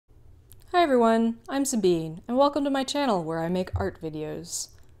Hi everyone, I'm Sabine, and welcome to my channel where I make art videos.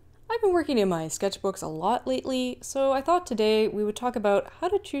 I've been working in my sketchbooks a lot lately, so I thought today we would talk about how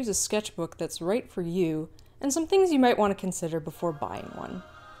to choose a sketchbook that's right for you, and some things you might want to consider before buying one.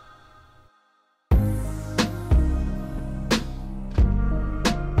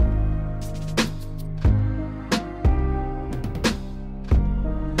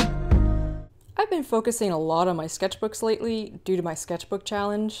 I've been focusing a lot on my sketchbooks lately due to my sketchbook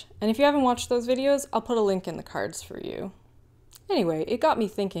challenge, and if you haven't watched those videos, I'll put a link in the cards for you. Anyway, it got me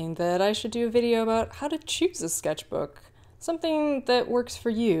thinking that I should do a video about how to choose a sketchbook, something that works for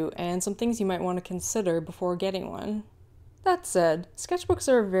you, and some things you might want to consider before getting one. That said, sketchbooks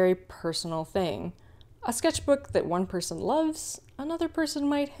are a very personal thing. A sketchbook that one person loves, another person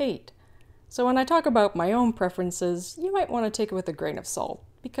might hate. So when I talk about my own preferences, you might want to take it with a grain of salt,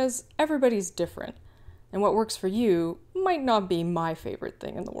 because everybody's different, and what works for you might not be my favorite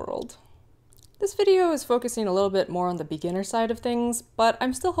thing in the world. This video is focusing a little bit more on the beginner side of things, but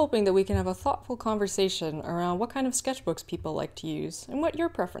I'm still hoping that we can have a thoughtful conversation around what kind of sketchbooks people like to use and what your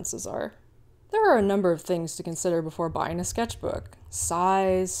preferences are. There are a number of things to consider before buying a sketchbook.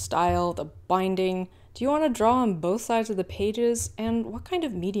 Size, style, the binding. Do you want to draw on both sides of the pages? And what kind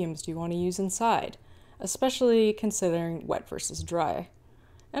of mediums do you want to use inside? Especially considering wet versus dry.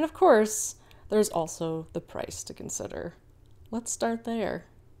 And of course, there's also the price to consider. Let's start there.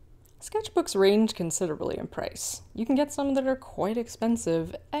 Sketchbooks range considerably in price. You can get some that are quite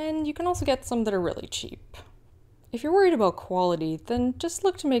expensive, and you can also get some that are really cheap. If you're worried about quality, then just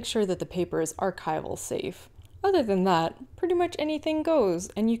look to make sure that the paper is archival safe. Other than that, pretty much anything goes,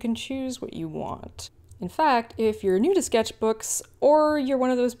 and you can choose what you want. In fact, if you're new to sketchbooks, or you're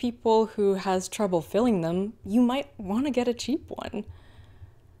one of those people who has trouble filling them, you might want to get a cheap one.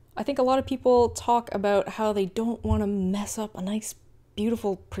 I think a lot of people talk about how they don't want to mess up a nice,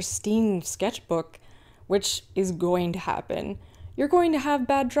 beautiful, pristine sketchbook, which is going to happen. You're going to have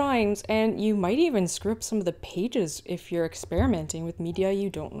bad drawings, and you might even screw up some of the pages if you're experimenting with media you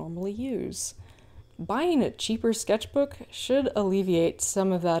don't normally use. Buying a cheaper sketchbook should alleviate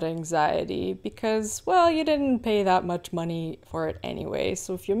some of that anxiety because, well, you didn't pay that much money for it anyway,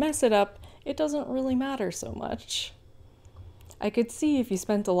 so if you mess it up, it doesn't really matter so much. I could see if you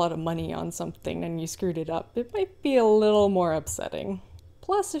spent a lot of money on something and you screwed it up, it might be a little more upsetting.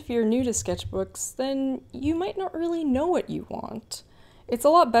 Plus, if you're new to sketchbooks, then you might not really know what you want. It's a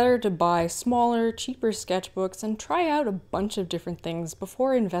lot better to buy smaller, cheaper sketchbooks and try out a bunch of different things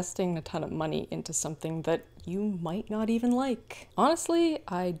before investing a ton of money into something that you might not even like. Honestly,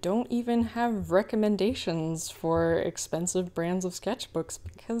 I don't even have recommendations for expensive brands of sketchbooks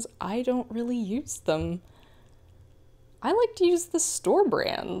because I don't really use them. I like to use the store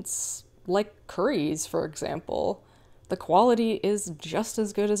brands, like Curry's, for example. The quality is just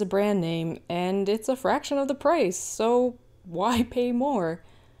as good as a brand name, and it's a fraction of the price, so why pay more?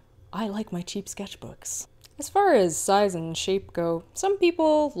 I like my cheap sketchbooks. As far as size and shape go, some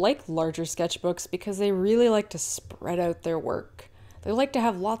people like larger sketchbooks because they really like to spread out their work. They like to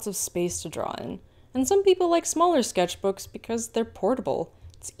have lots of space to draw in. And some people like smaller sketchbooks because they're portable.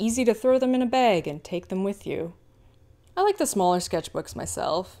 It's easy to throw them in a bag and take them with you. I like the smaller sketchbooks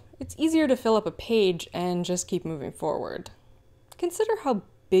myself. It's easier to fill up a page and just keep moving forward. Consider how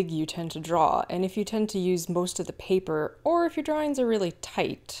big you tend to draw, and if you tend to use most of the paper, or if your drawings are really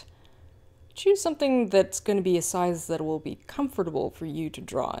tight. Choose something that's going to be a size that will be comfortable for you to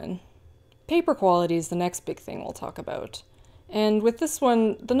draw in. Paper quality is the next big thing we'll talk about. And with this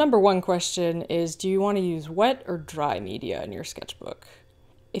one, the number one question is, do you want to use wet or dry media in your sketchbook?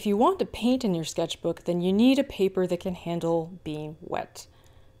 If you want to paint in your sketchbook, then you need a paper that can handle being wet.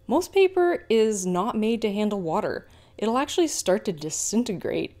 Most paper is not made to handle water. It'll actually start to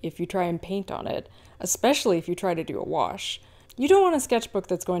disintegrate if you try and paint on it, especially if you try to do a wash. You don't want a sketchbook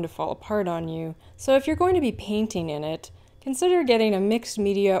that's going to fall apart on you, so if you're going to be painting in it, consider getting a mixed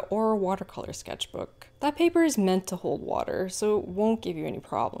media or a watercolor sketchbook. That paper is meant to hold water, so it won't give you any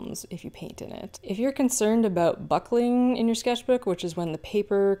problems if you paint in it. If you're concerned about buckling in your sketchbook, which is when the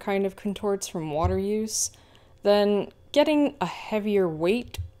paper kind of contorts from water use, then getting a heavier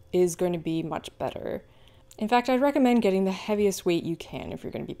weight is going to be much better. In fact, I'd recommend getting the heaviest weight you can if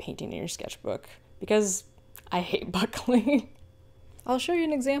you're going to be painting in your sketchbook, because I hate buckling. I'll show you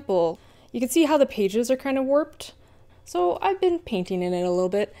an example. You can see how the pages are kind of warped. So I've been painting in it a little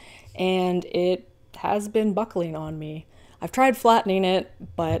bit, and it has been buckling on me. I've tried flattening it,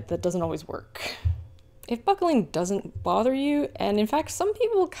 but that doesn't always work. If buckling doesn't bother you, and in fact some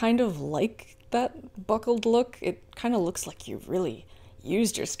people kind of like that buckled look, it kind of looks like you really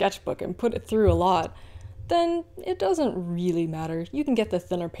used your sketchbook and put it through a lot, then it doesn't really matter. You can get the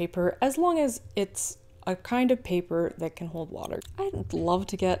thinner paper as long as it's a kind of paper that can hold water. I'd love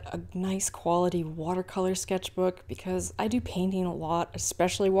to get a nice quality watercolor sketchbook because I do painting a lot,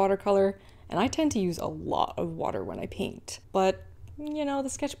 especially watercolor, and I tend to use a lot of water when I paint. But, you know, the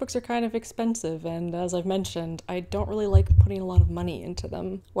sketchbooks are kind of expensive, and as I've mentioned, I don't really like putting a lot of money into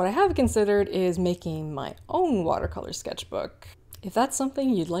them. What I have considered is making my own watercolor sketchbook. If that's something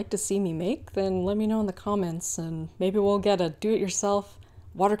you'd like to see me make, then let me know in the comments, and maybe we'll get a do-it-yourself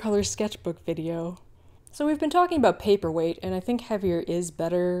watercolor sketchbook video. So we've been talking about paperweight, and I think heavier is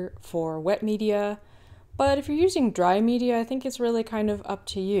better for wet media, but if you're using dry media, I think it's really kind of up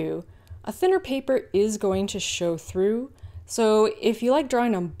to you. A thinner paper is going to show through, so if you like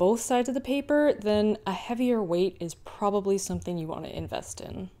drawing on both sides of the paper, then a heavier weight is probably something you want to invest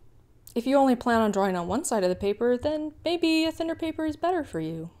in. If you only plan on drawing on one side of the paper, then maybe a thinner paper is better for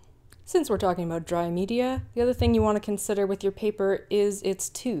you. Since we're talking about dry media, the other thing you want to consider with your paper is its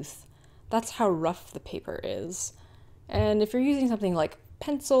tooth. That's how rough the paper is. And if you're using something like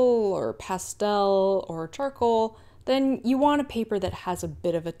pencil or pastel or charcoal, then you want a paper that has a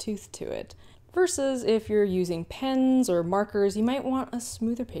bit of a tooth to it. Versus if you're using pens or markers, you might want a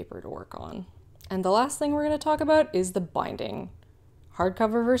smoother paper to work on. And the last thing we're going to talk about is the binding.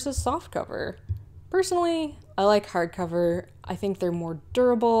 Hardcover versus softcover. Personally, I like hardcover. I think they're more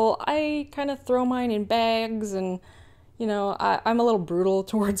durable. I kind of throw mine in bags and you know, I'm a little brutal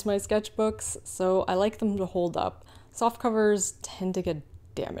towards my sketchbooks, so I like them to hold up. Softcovers tend to get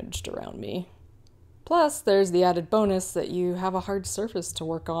damaged around me. Plus, there's the added bonus that you have a hard surface to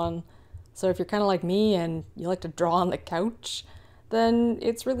work on. So if you're kind of like me and you like to draw on the couch, then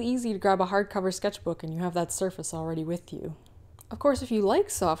it's really easy to grab a hardcover sketchbook and you have that surface already with you. Of course, if you like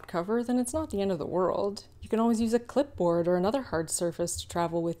softcover, then it's not the end of the world. You can always use a clipboard or another hard surface to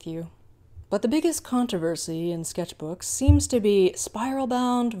travel with you. But the biggest controversy in sketchbooks seems to be spiral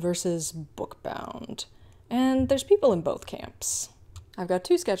bound versus book bound. And there's people in both camps. I've got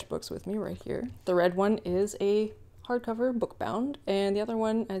two sketchbooks with me right here. The red one is a hardcover book bound, and the other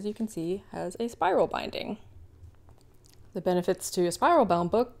one, as you can see, has a spiral binding. The benefits to a spiral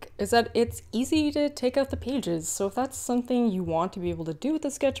bound book is that it's easy to take out the pages, so if that's something you want to be able to do with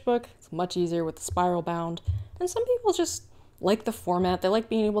the sketchbook, it's much easier with the spiral bound. And some people just like the format, they like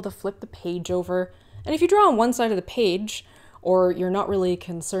being able to flip the page over. And if you draw on one side of the page, or you're not really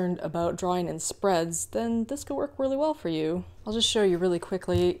concerned about drawing in spreads, then this could work really well for you. I'll just show you really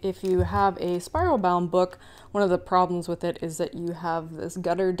quickly. If you have a spiral bound book, one of the problems with it is that you have this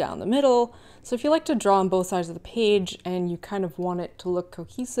gutter down the middle. So if you like to draw on both sides of the page and you kind of want it to look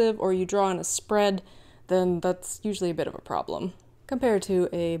cohesive, or you draw on a spread, then that's usually a bit of a problem. Compared to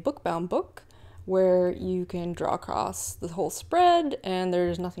a book bound book, where you can draw across the whole spread and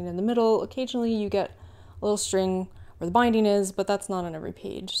there's nothing in the middle. Occasionally you get a little string where the binding is, but that's not on every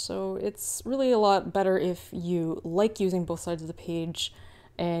page. So it's really a lot better if you like using both sides of the page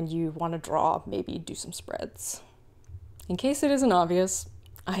and you want to draw, maybe do some spreads. In case it isn't obvious,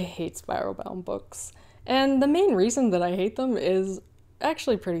 I hate spiral bound books. And the main reason that I hate them is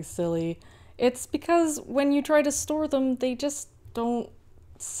actually pretty silly. It's because when you try to store them, they just don't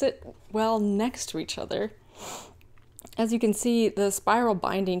sit well next to each other. As you can see, the spiral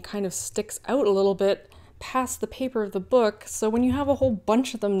binding kind of sticks out a little bit past the paper of the book, so when you have a whole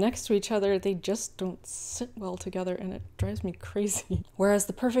bunch of them next to each other, they just don't sit well together and it drives me crazy. Whereas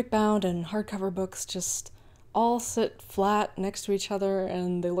the perfect bound and hardcover books just all sit flat next to each other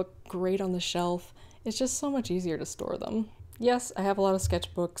and they look great on the shelf. It's just so much easier to store them. Yes, I have a lot of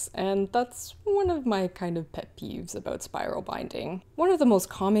sketchbooks, and that's one of my kind of pet peeves about spiral binding. One of the most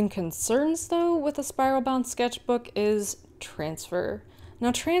common concerns, though, with a spiral bound sketchbook is transfer.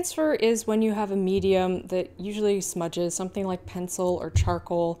 Now, transfer is when you have a medium that usually smudges, something like pencil or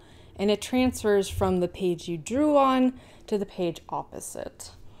charcoal, and it transfers from the page you drew on to the page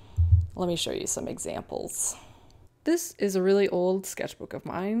opposite. Let me show you some examples. This is a really old sketchbook of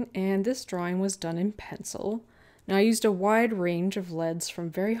mine, and this drawing was done in pencil. Now, I used a wide range of leads from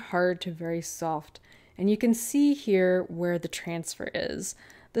very hard to very soft, and you can see here where the transfer is.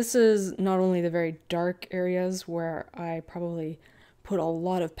 This is not only the very dark areas where I probably put a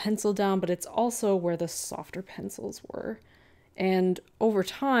lot of pencil down, but it's also where the softer pencils were. And over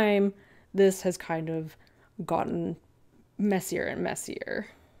time, this has kind of gotten messier and messier.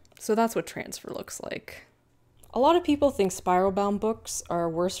 So that's what transfer looks like. A lot of people think spiral bound books are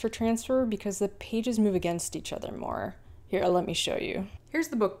worse for transfer because the pages move against each other more. Here, let me show you. Here's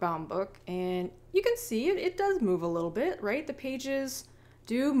the book bound book, and you can see it does move a little bit, right? The pages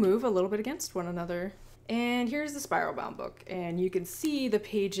do move a little bit against one another. And here's the spiral bound book, and you can see the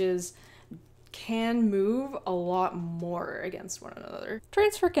pages can move a lot more against one another.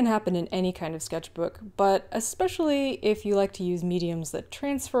 Transfer can happen in any kind of sketchbook, but especially if you like to use mediums that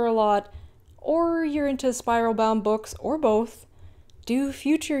transfer a lot, or you're into spiral-bound books, or both, do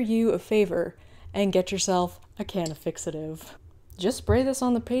future you a favor and get yourself a can of fixative. Just spray this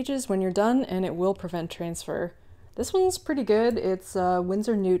on the pages when you're done and it will prevent transfer. This one's pretty good. It's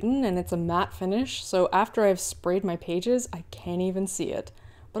Winsor Newton and it's a matte finish, so after I've sprayed my pages, I can't even see it.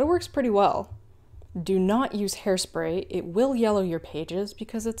 But it works pretty well. Do not use hairspray. It will yellow your pages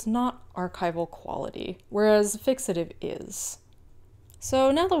because it's not archival quality, whereas fixative is. So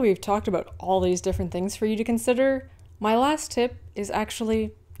now that we've talked about all these different things for you to consider, my last tip is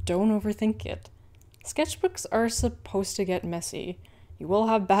actually don't overthink it. Sketchbooks are supposed to get messy. You will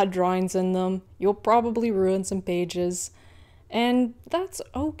have bad drawings in them, you'll probably ruin some pages, and that's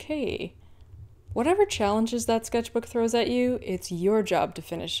okay. Whatever challenges that sketchbook throws at you, it's your job to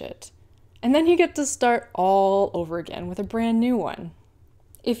finish it. And then you get to start all over again with a brand new one.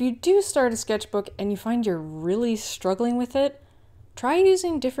 If you do start a sketchbook and you find you're really struggling with it, try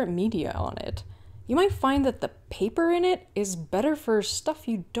using different media on it. You might find that the paper in it is better for stuff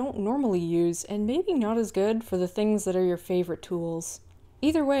you don't normally use and maybe not as good for the things that are your favorite tools.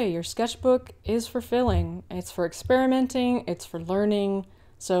 Either way, your sketchbook is for filling. It's for experimenting, it's for learning,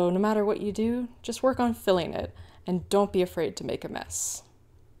 so no matter what you do, just work on filling it and don't be afraid to make a mess.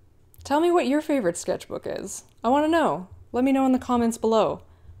 Tell me what your favorite sketchbook is. I want to know. Let me know in the comments below.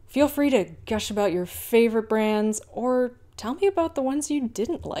 Feel free to gush about your favorite brands or tell me about the ones you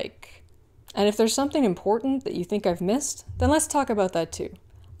didn't like. And if there's something important that you think I've missed, then let's talk about that too.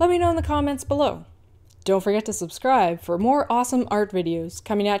 Let me know in the comments below. Don't forget to subscribe for more awesome art videos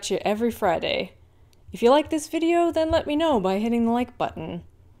coming at you every Friday. If you like this video, then let me know by hitting the like button.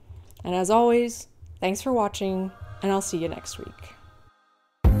 And as always, thanks for watching, and I'll see you next week.